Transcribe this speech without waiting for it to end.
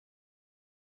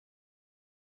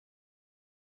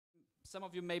some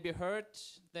of you maybe heard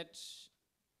that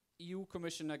EU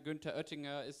Commissioner Günther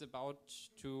Oettinger is about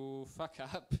to fuck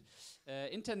up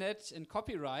internet and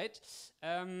copyright.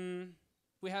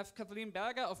 We have Cathleen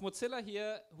Berger of Mozilla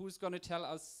here, who's going to tell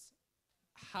us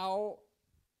how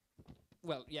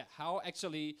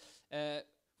actually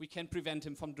we can prevent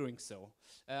him from doing so.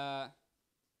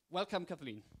 Welcome,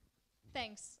 Cathleen.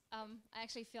 Thanks. I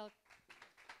actually feel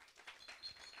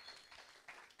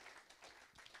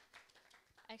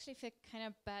kind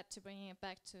of bad to bringing it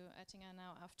back to Oettinger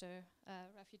now after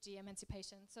refugee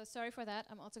emancipation. So sorry for that.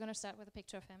 I'm also going to start with a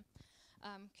picture of him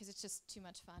because it's just too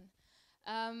much fun.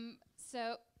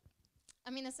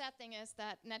 The sad thing is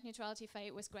that net neutrality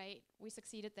fight was great. We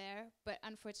succeeded there, but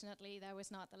unfortunately that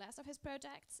was not the last of his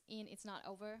projects, and it's not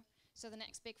over. So the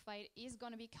next big fight is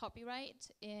going to be copyright,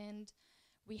 and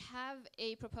we have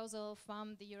a proposal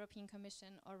from the European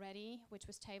Commission already, which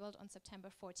was tabled on September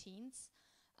 14th.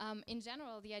 In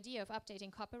general, the idea of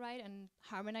updating copyright and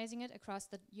harmonizing it across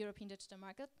the European digital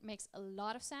market makes a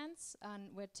lot of sense,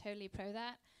 and we're totally pro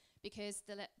that, because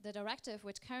the directive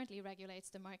which currently regulates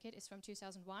the market is from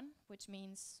 2001, which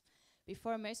means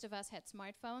before most of us had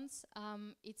smartphones.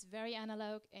 It's very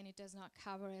analog, and it does not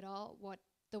cover at all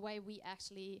the way we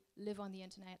actually live on the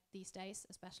internet these days,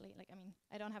 especially.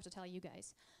 I don't have to tell you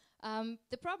guys.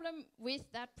 The problem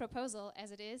with that proposal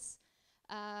as it is,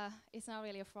 it's not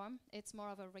really a reform, it's more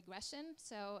of a regression.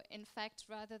 So in fact,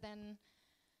 rather than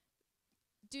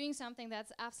doing something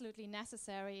that's absolutely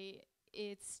necessary,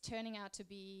 it's turning out to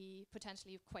be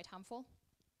potentially quite harmful.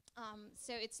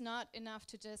 So it's not enough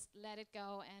to just let it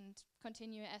go and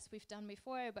continue as we've done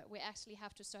before, but we actually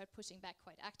have to start pushing back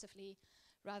quite actively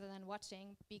rather than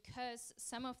watching, because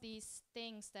some of these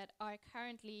things that are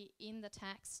currently in the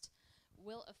text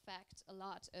will affect a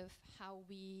lot of how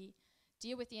we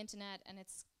deal with the internet, and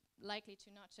it's likely to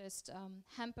not just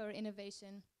hamper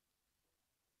innovation.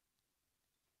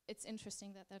 It's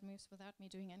interesting that that moves without me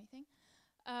doing anything.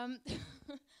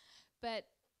 But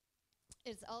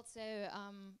it's also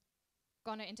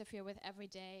going to interfere with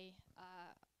everyday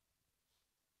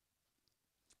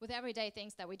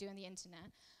things that we do on the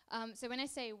internet. So when I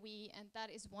say we, and that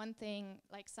is one thing,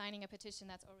 like signing a petition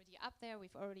that's already up there.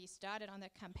 We've already started on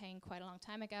that campaign quite a long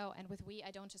time ago. And with we,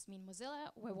 I don't just mean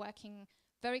Mozilla. We're working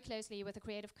very closely with the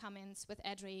Creative Commons, with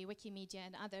Edry, Wikimedia,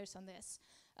 and others on this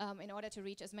in order to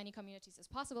reach as many communities as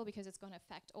possible, because it's going to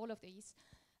affect all of these.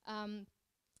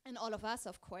 And all of us,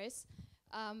 of course.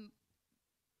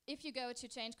 If you go to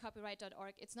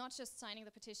changecopyright.org, it's not just signing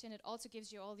the petition, it also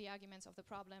gives you all the arguments of the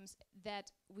problems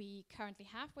that we currently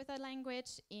have with our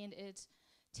language, and it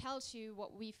tells you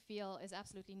what we feel is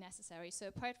absolutely necessary. So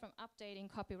apart from updating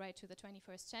copyright to the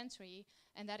 21st century,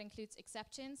 and that includes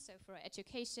exceptions, so for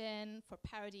education, for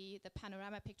parody, the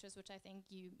panorama pictures, which I think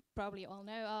you probably all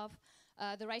know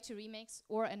of, the right to remix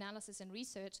or analysis and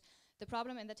research, the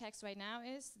problem in the text right now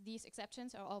is these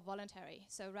exceptions are all voluntary.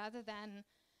 So rather than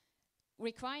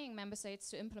requiring member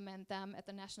states to implement them at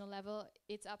the national level,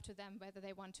 it's up to them whether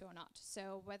they want to or not.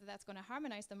 So whether that's going to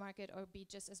harmonize the market or be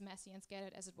just as messy and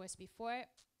scattered as it was before,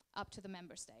 up to the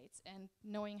member states. And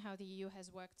knowing how the EU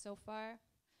has worked so far,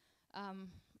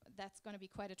 that's going to be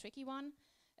quite a tricky one.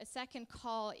 A second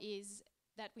call is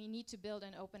that we need to build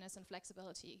in openness and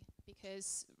flexibility,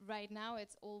 because right now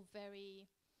it's all very,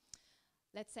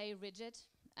 let's say, rigid,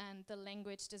 and the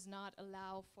language does not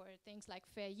allow for things like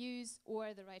fair use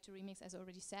or the right to remix, as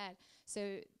already said.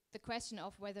 So the question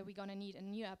of whether we're going to need a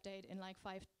new update in like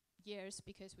 5 years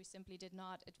because we simply did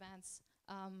not advance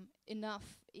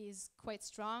enough is quite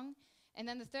strong. And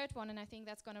then the third one, and I think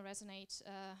that's going to resonate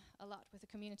a lot with the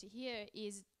community here,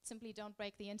 is simply don't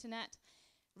break the internet.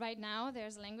 Right now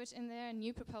there's language in there,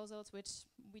 new proposals which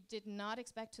we did not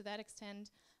expect to that extent,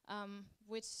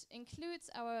 which includes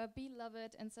our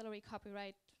beloved ancillary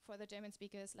copyright for the German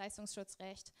speakers,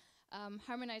 Leistungsschutzrecht.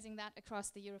 Harmonizing that across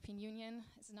the European Union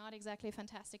is not exactly a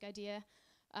fantastic idea.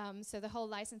 So the whole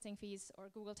licensing fees, or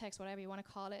Google text, whatever you want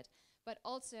to call it, but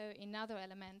also another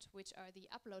element, which are the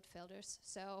upload filters.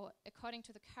 So according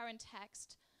to the current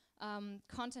text,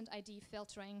 content ID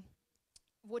filtering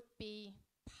would be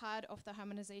part of the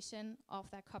harmonization of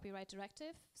that copyright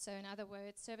directive. So in other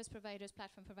words, service providers,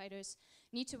 platform providers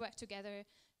need to work together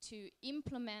to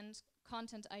implement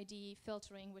content ID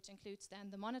filtering, which includes then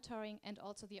the monitoring and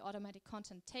also the automatic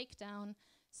content takedown.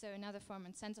 So another form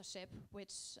of censorship,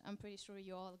 which I'm pretty sure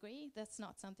you all agree, that's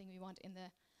not something we want in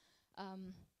the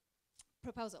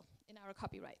proposal, in our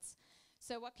copyrights.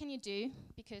 So what can you do?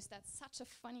 Because that's such a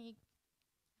funny,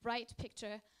 bright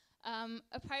picture.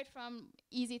 Apart from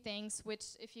easy things,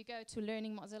 which if you go to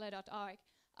learningmozilla.org,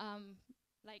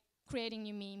 like creating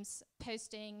new memes,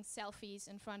 posting selfies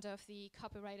in front of the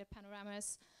copyrighted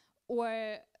panoramas,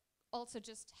 or also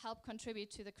just help contribute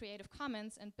to the Creative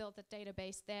Commons and build the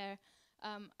database there.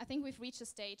 I think we've reached a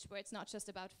stage where it's not just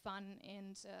about fun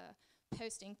and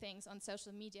posting things on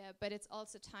social media, but it's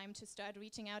also time to start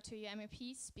reaching out to your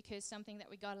MEPs, because something that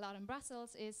we got a lot in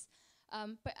Brussels is,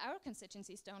 but our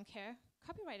constituencies don't care.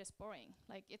 Copyright is boring.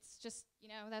 Like, it's just, you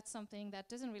know, that's something that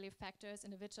doesn't really affect us.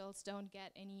 Individuals don't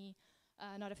get any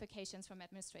notifications from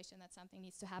administration that something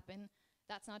needs to happen.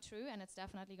 That's not true, and it's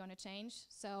definitely going to change.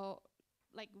 So,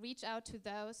 like, reach out to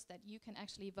those that you can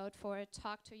actually vote for.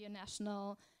 Talk to your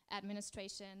national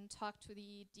administration. Talk to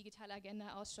the Digitale Agenda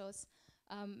Ausschuss.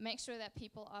 Make sure that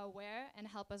people are aware and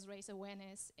help us raise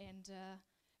awareness and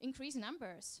increase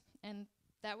numbers. And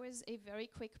that was a very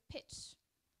quick pitch.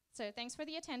 So thanks for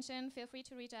the attention. Feel free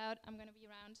to reach out. I'm going to be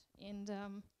around.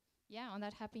 And yeah, on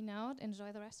that happy note,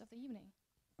 enjoy the rest of the evening.